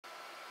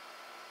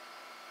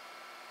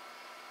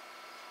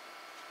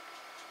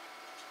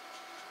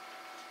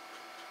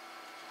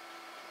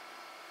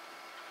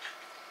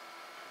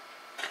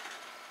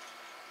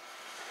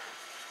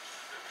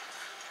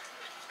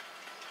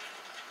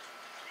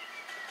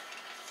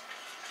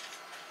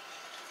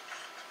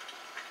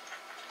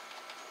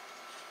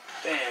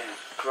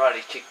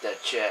karate kick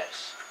that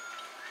chest.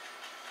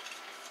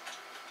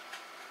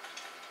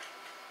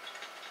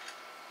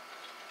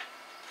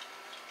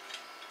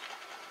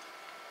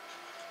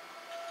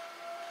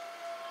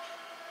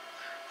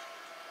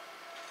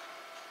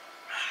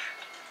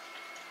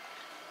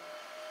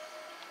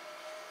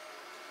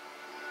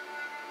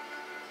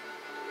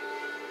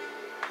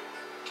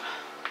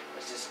 I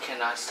just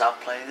cannot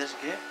stop playing this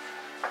game.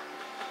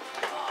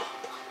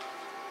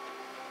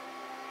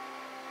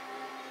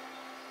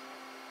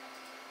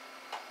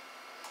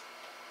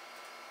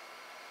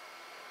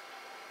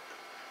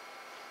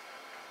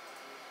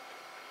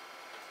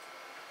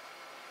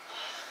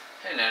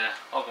 Hey Nana,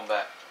 welcome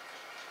back.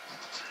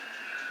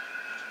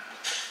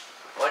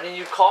 Why didn't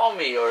you call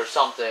me or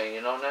something,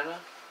 you know, Nana?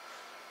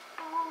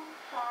 Oh,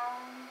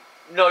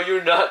 sorry. No,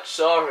 you're not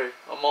sorry.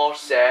 I'm all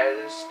sad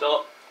and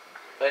stuff.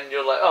 And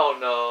you're like, oh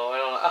no.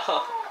 And I'm like,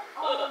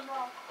 Oh,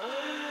 no.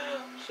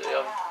 So,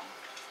 yeah.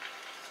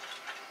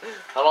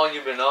 How long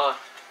you been on?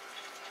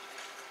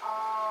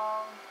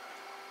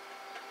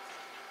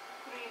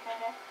 3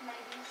 minutes,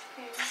 maybe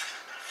 2.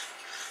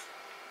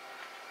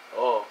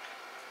 Oh.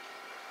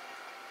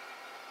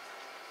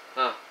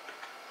 Huh.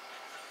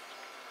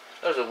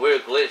 That was a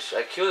weird glitch.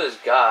 I killed this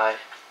guy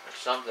or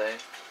something.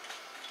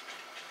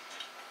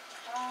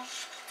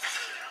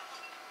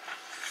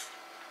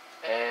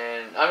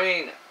 And, I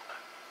mean,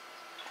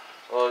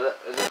 well, the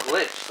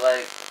glitch,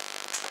 like,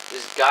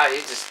 this guy,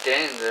 he's just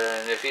standing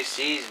there, and if he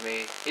sees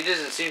me, he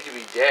doesn't seem to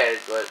be dead,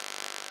 but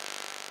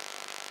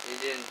he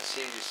didn't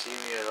seem to see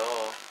me at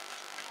all.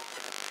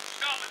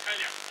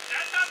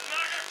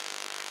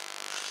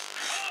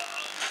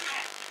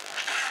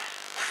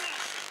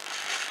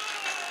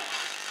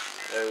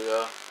 There we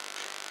go. I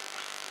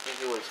think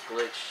it was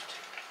glitched.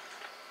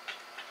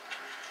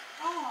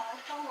 Oh,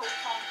 it's always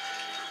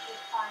something to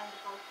find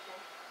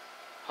glitches.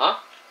 Huh?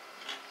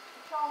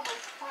 It's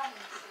always fun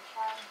to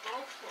find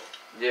glitches.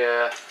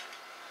 Yeah.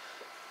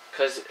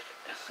 Because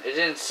it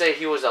didn't say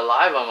he was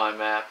alive on my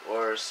map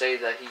or say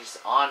that he's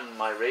on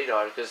my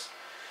radar. Because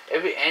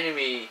every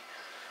enemy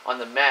on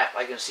the map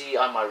I can see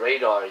on my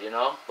radar, you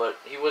know? But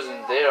he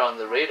wasn't there on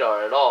the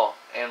radar at all.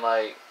 And,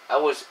 like, I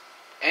was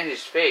in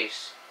his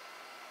face.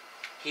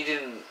 He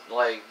didn't,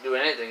 like, do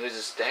anything. He was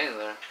just standing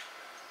there.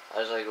 I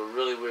was like, a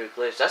really weird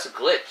glitch. That's a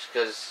glitch,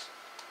 because,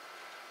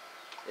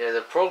 yeah,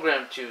 they're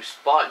programmed to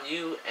spot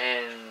you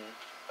and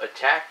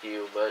attack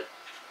you, but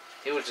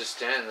he was just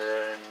standing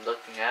there and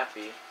looking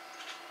happy.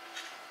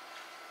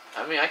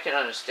 I mean, I can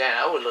understand.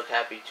 I would look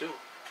happy, too.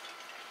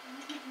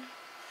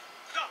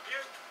 Stop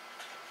you!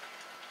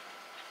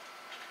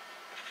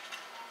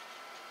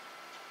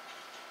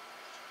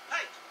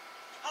 Hey!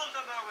 Hold a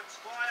moment,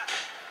 Squire.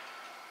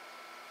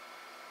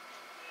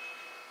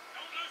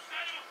 Don't lose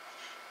sight of him!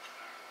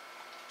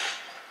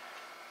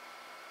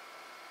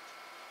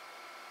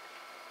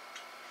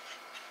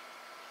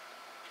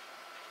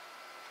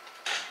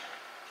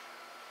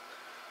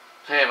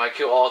 Damn, I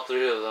killed all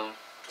 3 of them.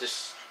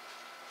 Just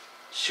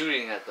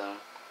shooting at them.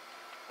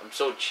 I'm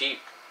so cheap.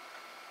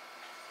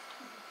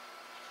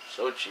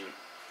 So cheap.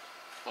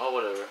 Well,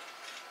 whatever.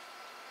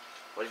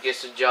 But it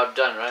gets the job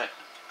done, right?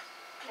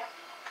 Yep.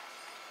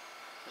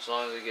 As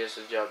long as it gets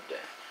the job done.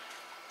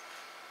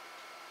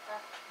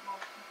 That's the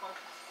most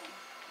important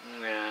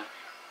thing. Yeah.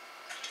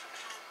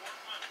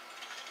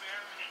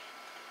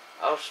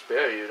 I'll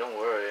spare you, don't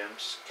worry. I'm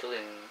just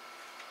killing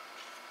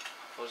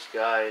those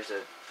guys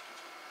that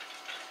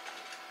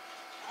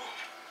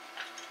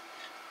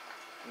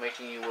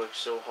making you work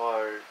so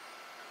hard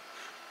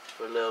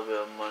for a little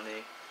bit of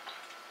money.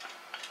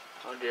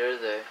 How dare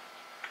they?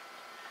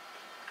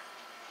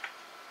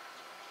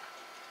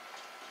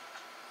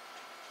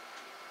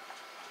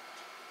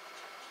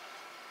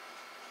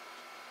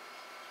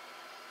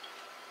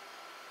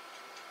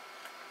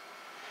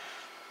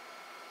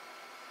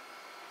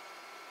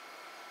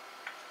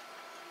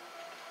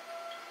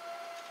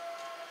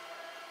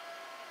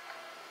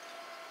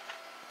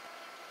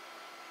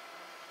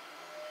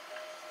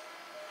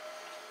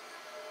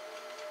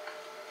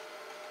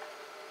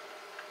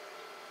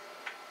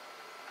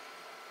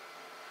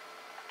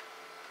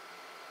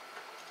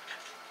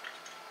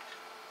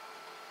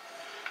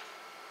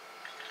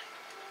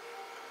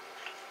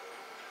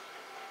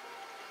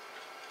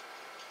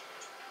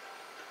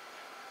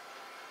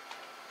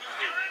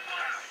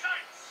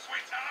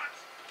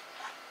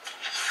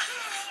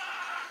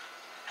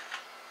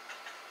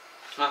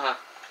 Haha,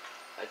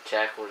 I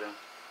tackled him.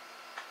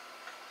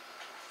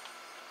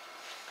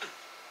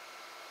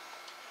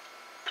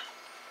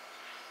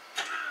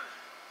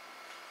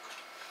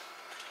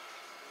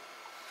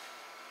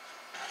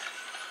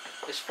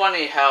 It's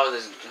funny how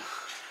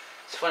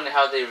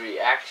they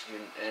react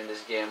in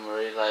this game,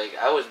 really. Like,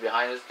 I was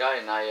behind this guy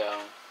and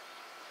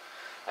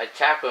I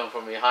tapped him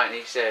from behind. And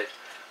he said,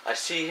 "I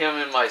see him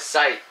in my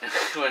sight,"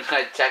 when I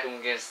attack him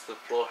against the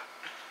floor.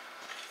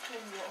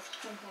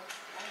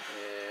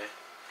 Yeah.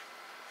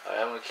 Alright,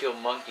 I'm gonna kill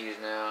monkeys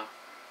now.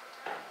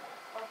 Okay.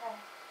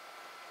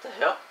 What the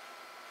hell?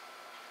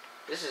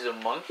 This is a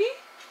monkey?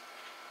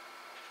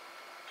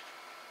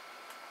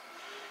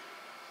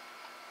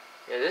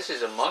 Yeah, this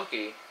is a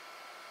monkey.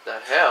 The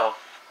hell?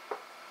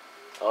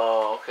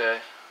 Oh, okay.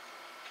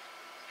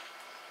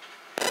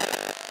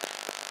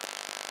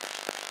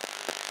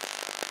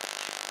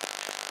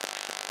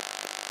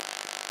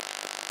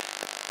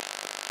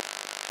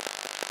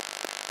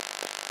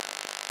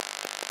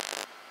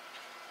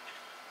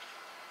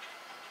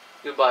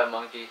 Goodbye,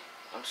 monkey.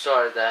 I'm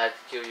sorry that I had to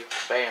kill you.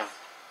 Bam.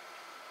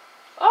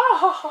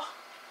 Oh!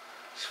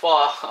 It's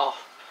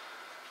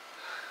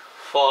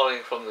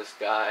falling from the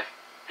sky.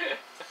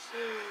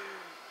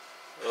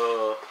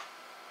 Oh.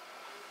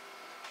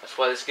 That's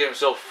why this game is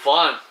so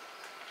fun.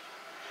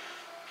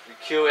 You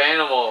kill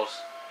animals.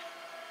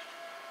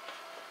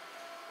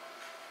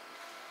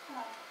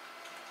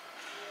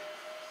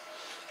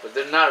 But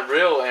they're not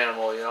real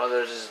animal, you know,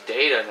 they're just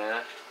data,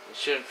 man. You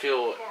shouldn't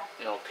feel,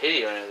 you know,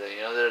 pity or anything,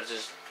 you know,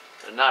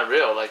 they're not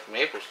real, like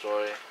Maple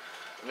Story.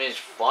 I mean, it's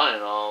fun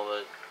and all,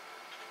 but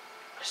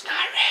it's not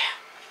real.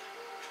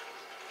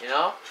 You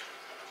know?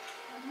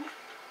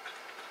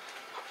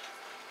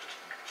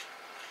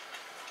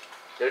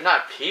 They're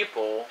not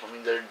people. I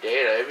mean, they're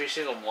data. Every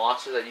single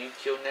monster that you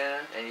kill,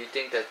 Nana, and you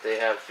think that they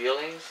have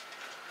feelings,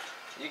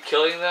 you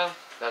killing them,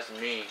 that's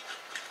me.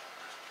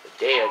 The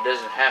data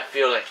doesn't have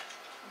feeling.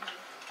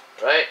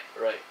 Right?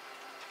 Right.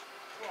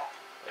 Yeah.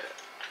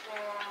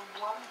 They're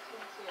 1 to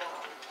 0.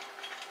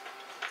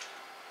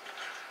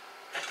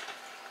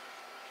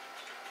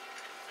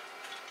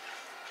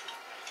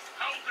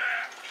 Hold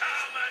there!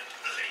 Come and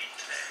bleed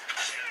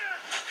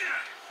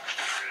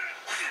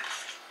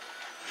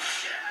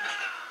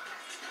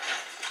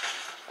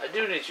I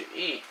do need to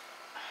eat.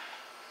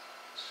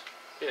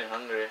 Getting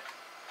hungry.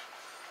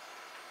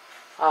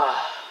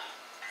 Ah.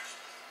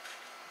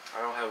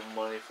 I don't have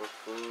money for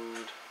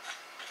food.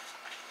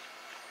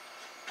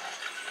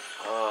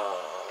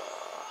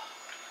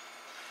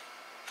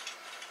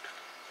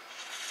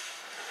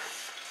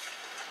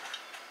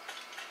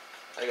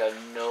 I got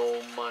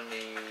no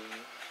money.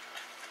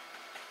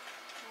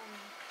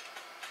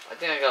 I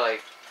think I got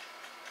like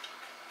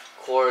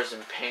quarters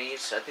and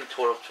pennies. I think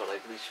total up to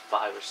like at least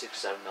 $5 or $6,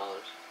 $7.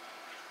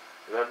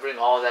 If I bring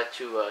all that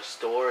to a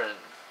store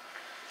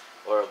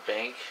or a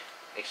bank,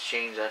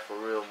 exchange that for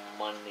real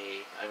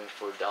money. I mean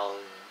for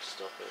dollars and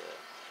stuff like that.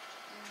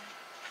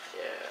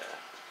 Yeah.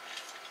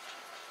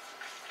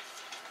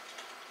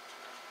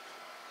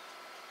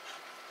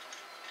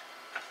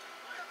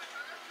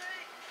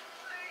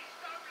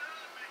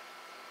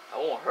 I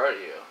won't hurt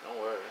you, don't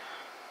worry.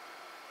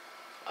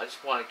 I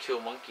just want to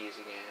kill monkeys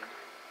again.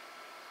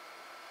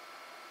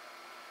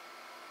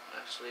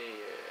 Actually,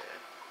 yeah.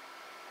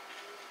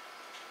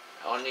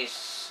 I need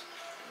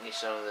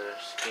some of their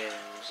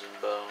skins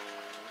and bones.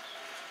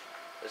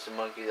 That's a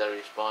monkey that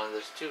respawned.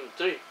 There's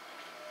three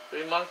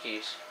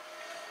monkeys.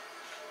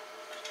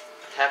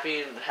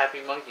 Happy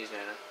monkeys,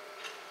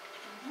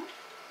 Nana.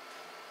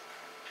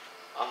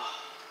 Oh.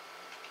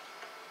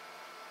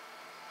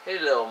 Hey,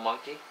 little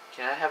monkey.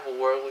 Can I have a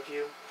word with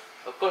you?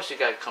 Of course you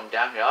gotta come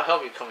down here. I'll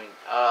help you coming.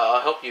 I'll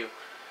help you.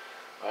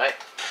 Alright?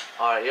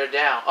 Alright, you're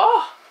down.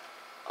 Oh!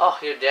 Oh,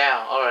 you're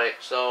down.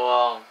 Alright, so,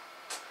 I'm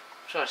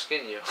trying to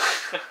skin you.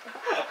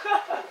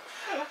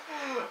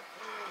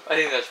 I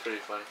think that's pretty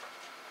funny.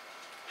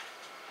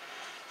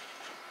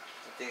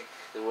 I think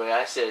the way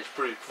I said it's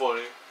pretty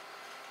funny.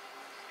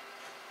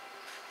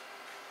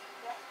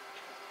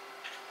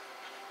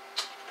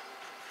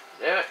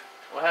 Damn it.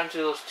 What happened to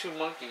those 2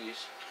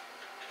 monkeys?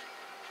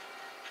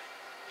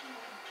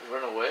 They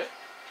run away?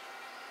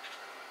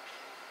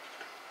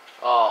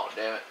 Oh,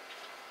 damn it.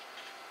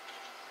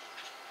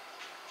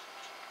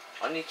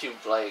 I need to,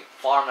 like,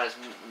 farm as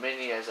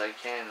many as I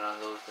can on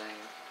those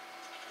things.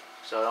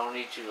 So I don't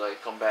need to,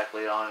 like, come back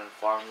later on and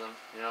farm them,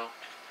 you know?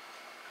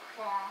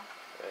 Yeah.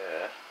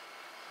 Yeah.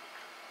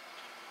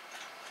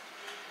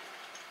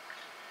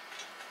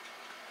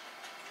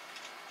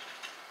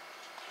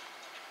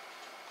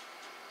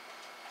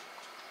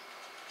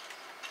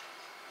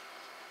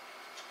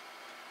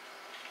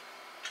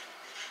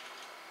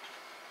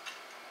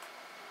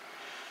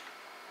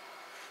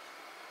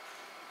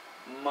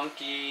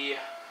 Monkey.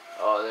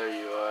 Oh, there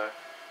you are.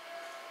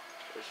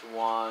 There's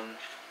one.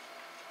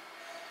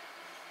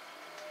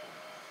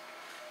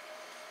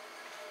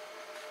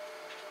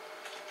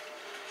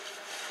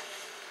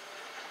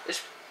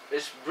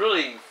 It's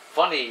really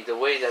funny the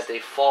way that they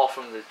fall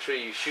from the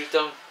tree. You shoot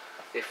them,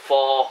 they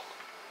fall.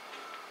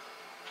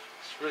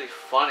 It's really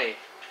funny.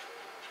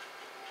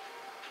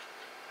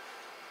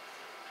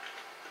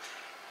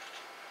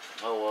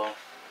 Oh well.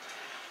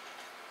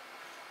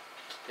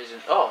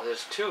 Oh,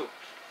 there's 2.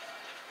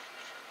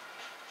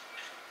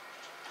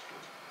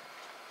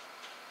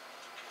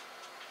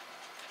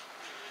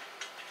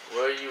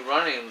 Where are you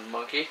running,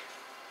 monkey?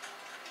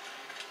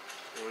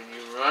 Where are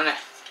you running?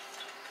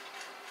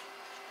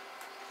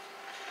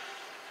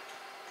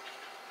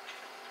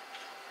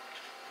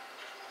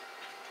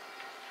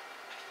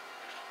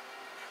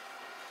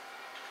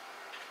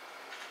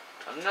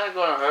 I'm not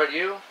gonna hurt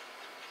you.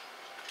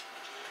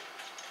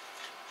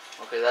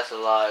 Okay, that's a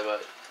lie,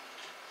 but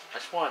I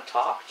just want to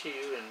talk to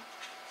you and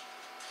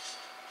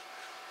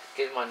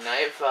get my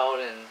knife out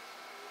and,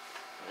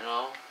 you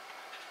know,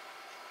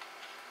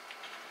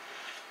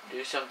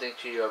 do something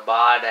to your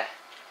body.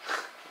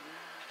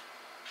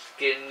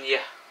 Skin ya.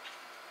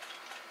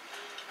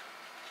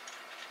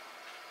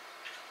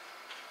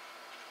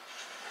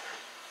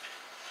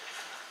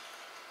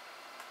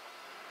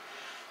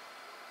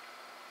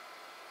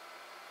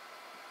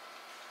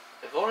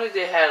 If only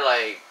they had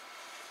like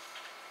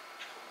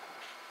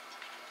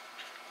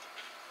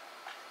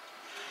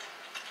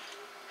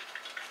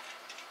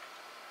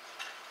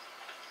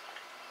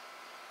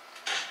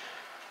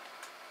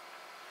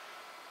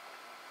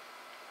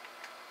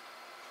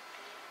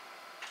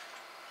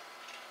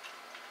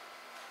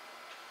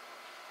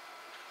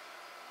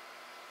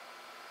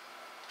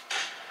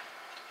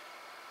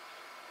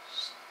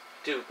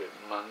stupid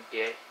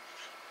monkey.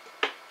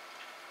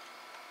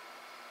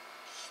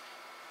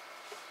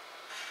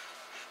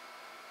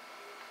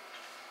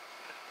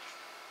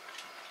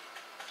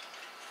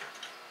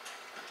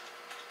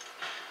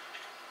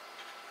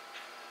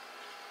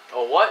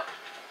 Oh, what?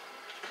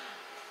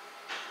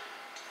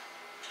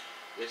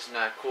 This is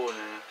not cool,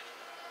 man.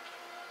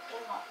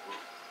 They're not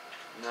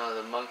good. No,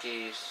 the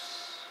monkeys.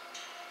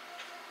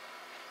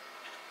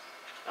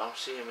 I don't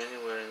see him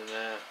anywhere in the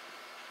map.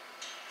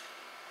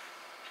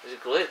 There's a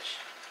glitch.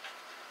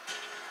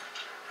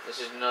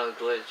 This is another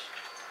glitch.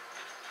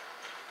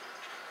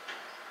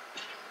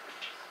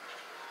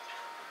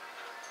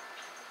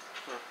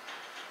 Huh.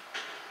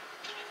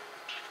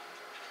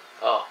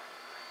 Oh.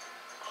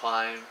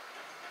 Climb.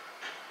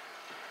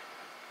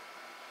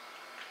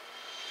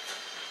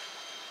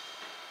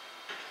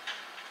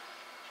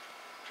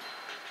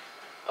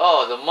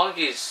 Oh, the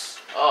monkeys.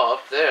 Oh,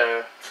 up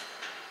there.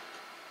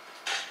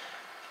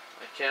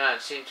 I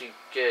cannot seem to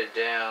get it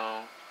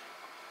down.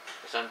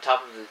 It's on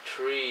top of the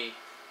tree.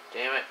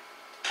 Damn it.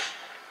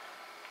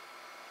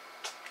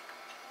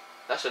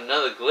 That's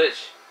another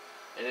glitch.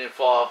 It didn't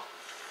fall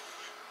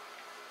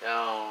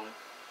down.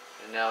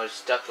 And now it's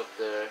stuck up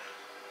there.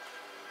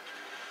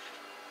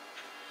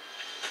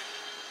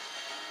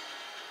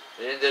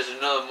 And then there's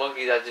another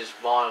monkey that just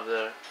spawned up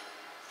there.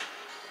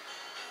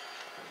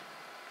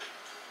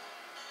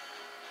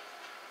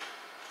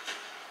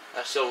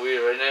 That's so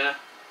weird, right, Nana?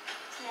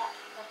 Yeah,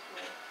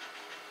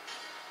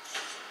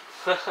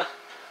 that's weird.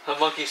 A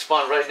monkey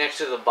spawned right next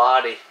to the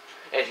body,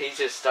 and he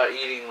just started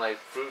eating like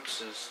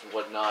fruits and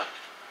whatnot.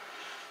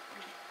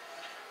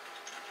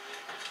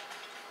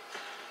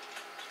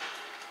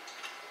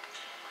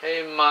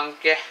 Hey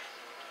monkey,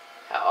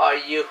 how are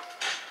you?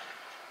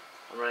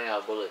 I'm running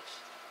out of bullets.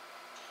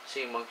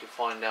 Seeing monkey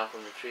falling down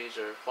from the trees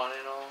are fun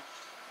and all.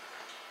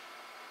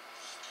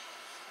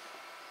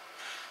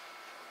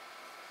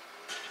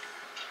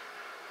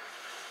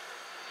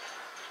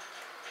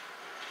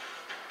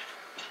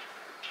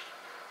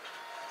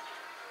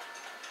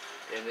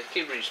 And they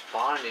keep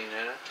responding,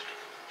 man.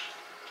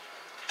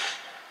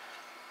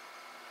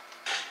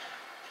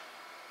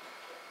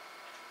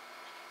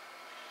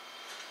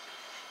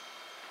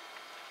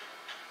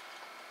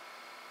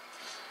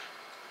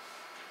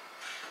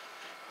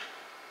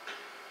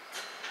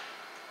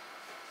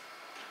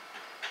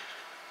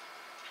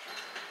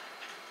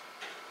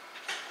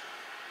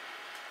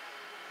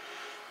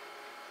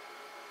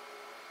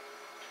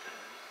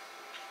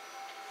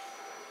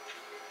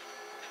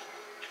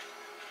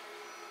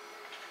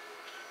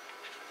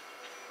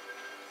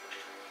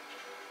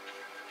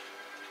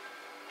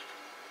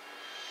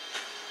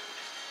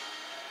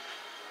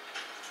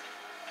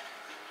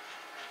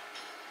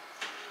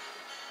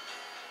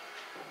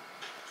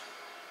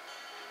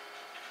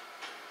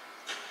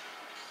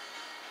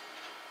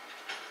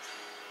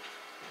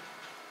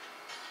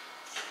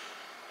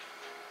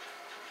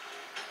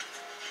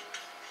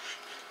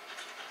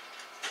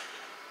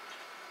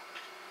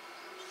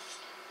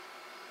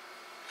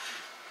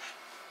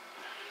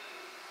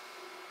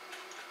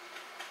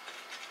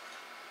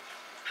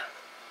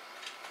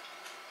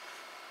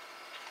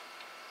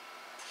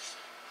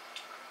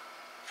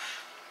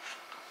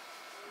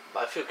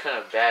 I feel kind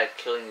of bad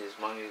killing these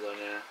monkeys though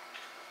now.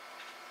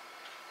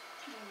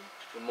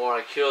 The more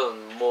I kill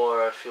them, the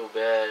more I feel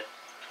bad.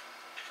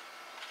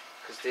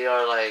 Because they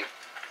are like,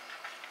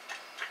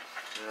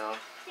 you know.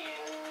 Cute.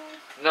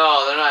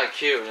 No, they're not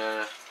cute,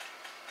 no.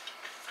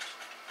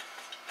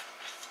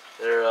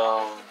 They're,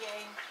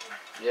 Game.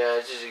 yeah,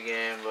 it's just a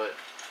game, but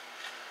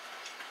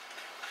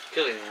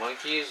killing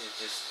monkeys is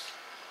just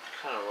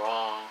kind of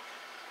wrong.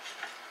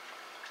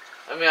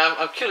 I mean,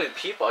 I'm killing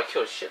people. I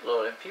kill a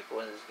shitload of people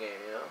in this game,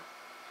 you know.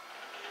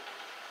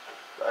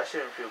 But I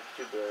shouldn't feel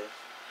too bad.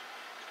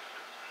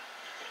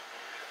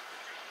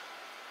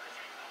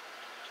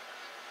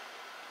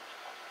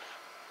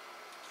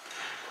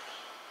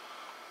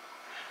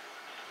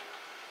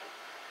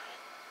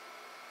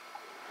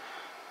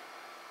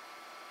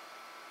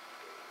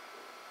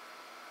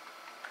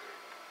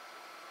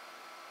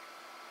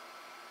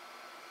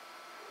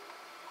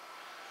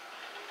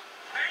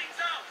 Hands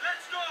out,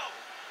 let's go!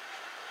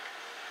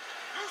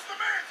 Use the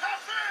main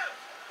toss in!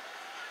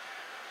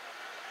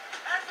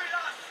 Every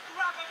last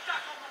scrap of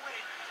duck on the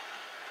wind!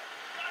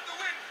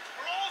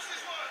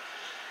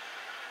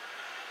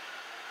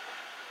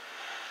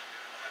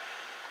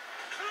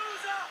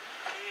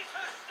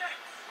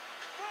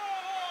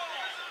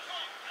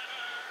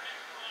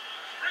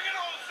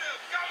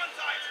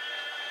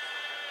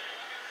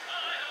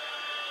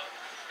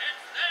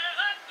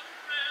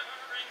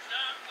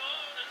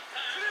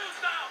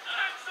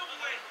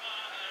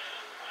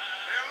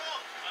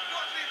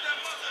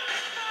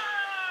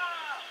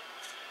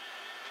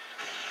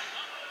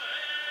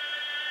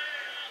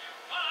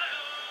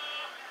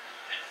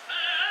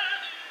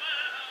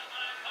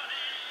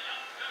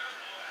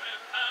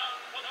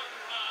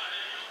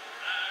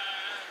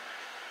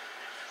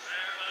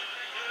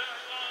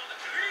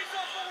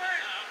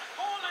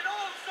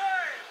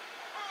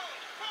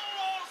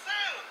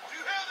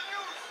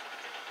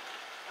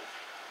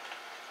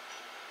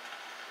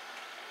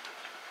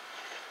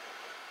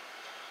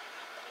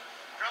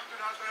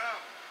 has the helm.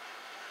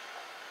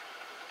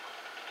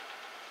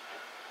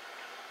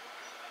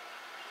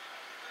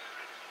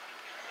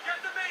 Get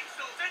the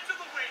mainsails into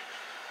the wind.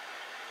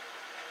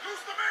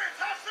 Loose the mains,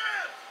 half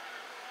sails.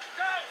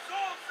 Down,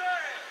 all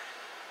sail.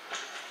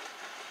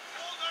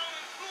 Hold down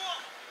and crew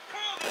up.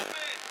 Pull the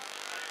men.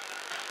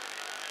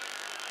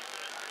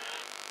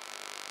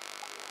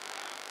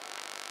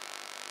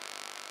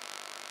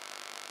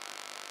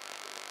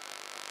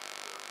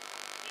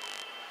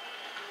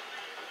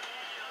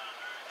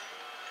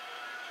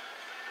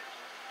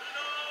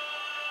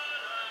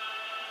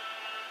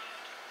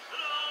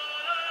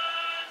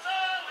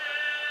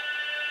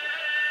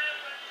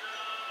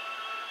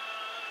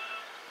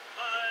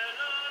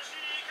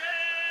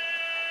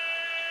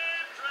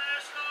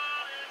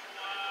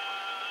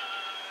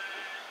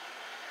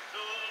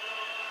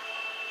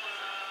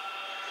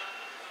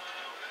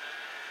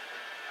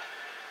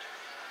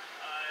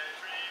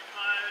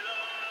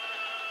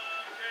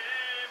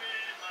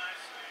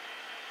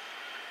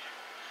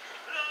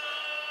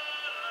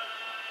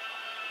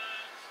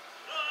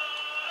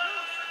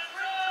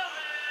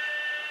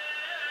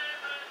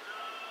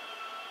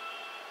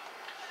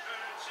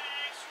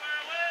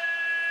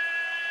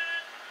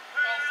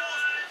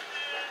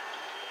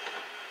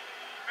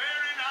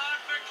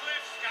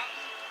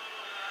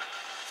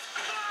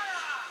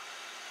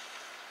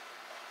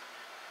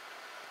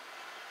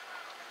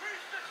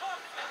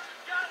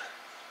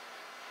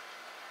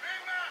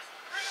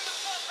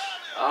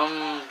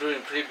 I'm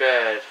doing pretty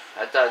bad.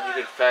 I thought you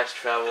could fast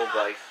travel,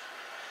 but I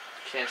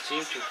can't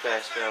seem to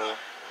fast travel.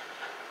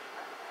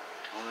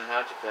 I don't know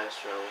how to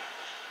fast travel.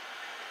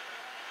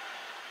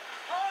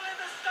 All in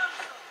the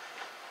stunsail.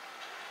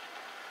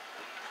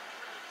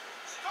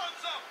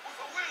 Stuns up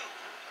with a will.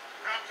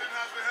 Captain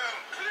has the helm.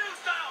 Clews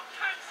down,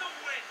 catch some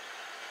wind.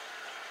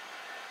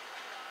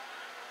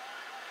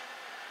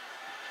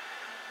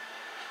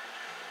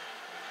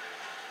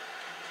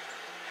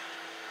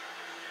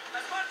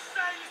 As much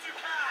sail as you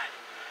can.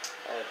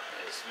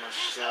 As much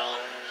as I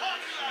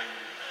can.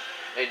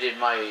 Hey, did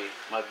my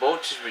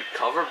boat just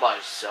recover by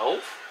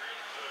itself?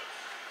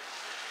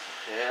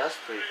 Okay, that's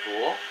pretty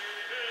cool.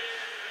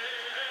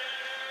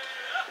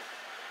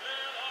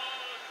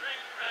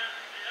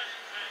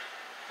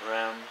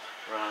 Rum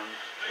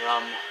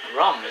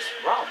is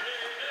rum.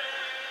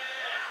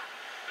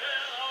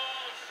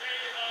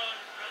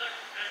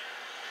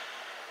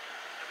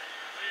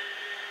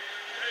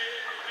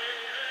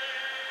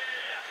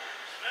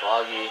 It's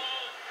foggy.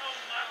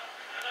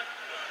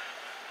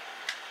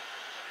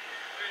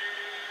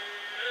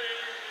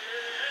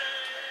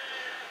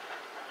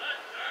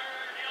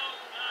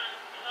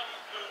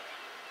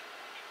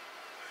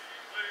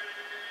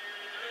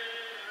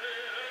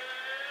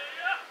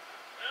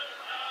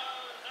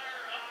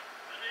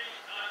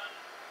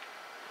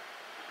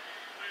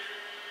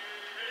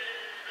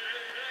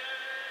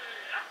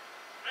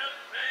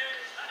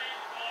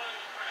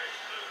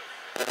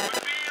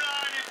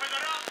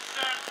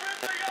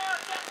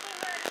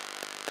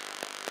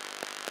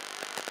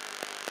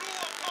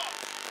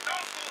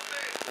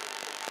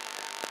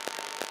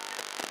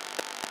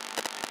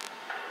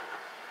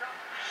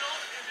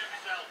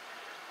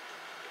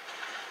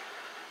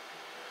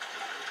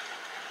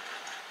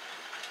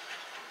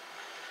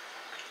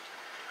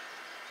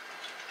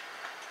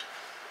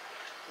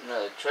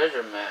 Another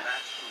treasure map.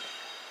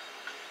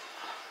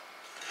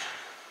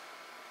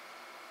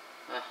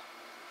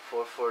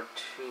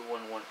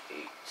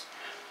 442118.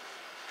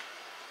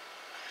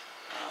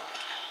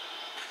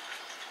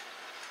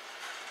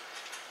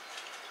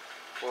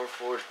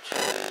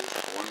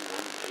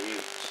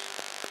 442118.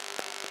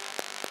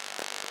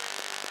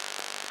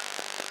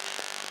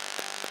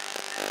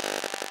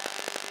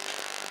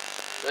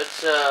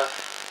 Let's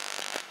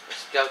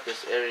scout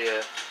this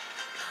area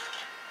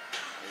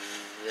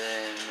and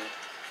then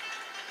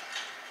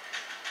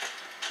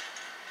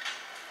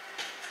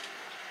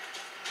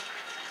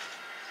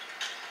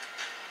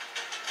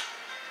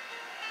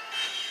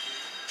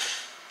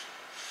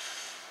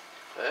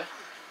okay.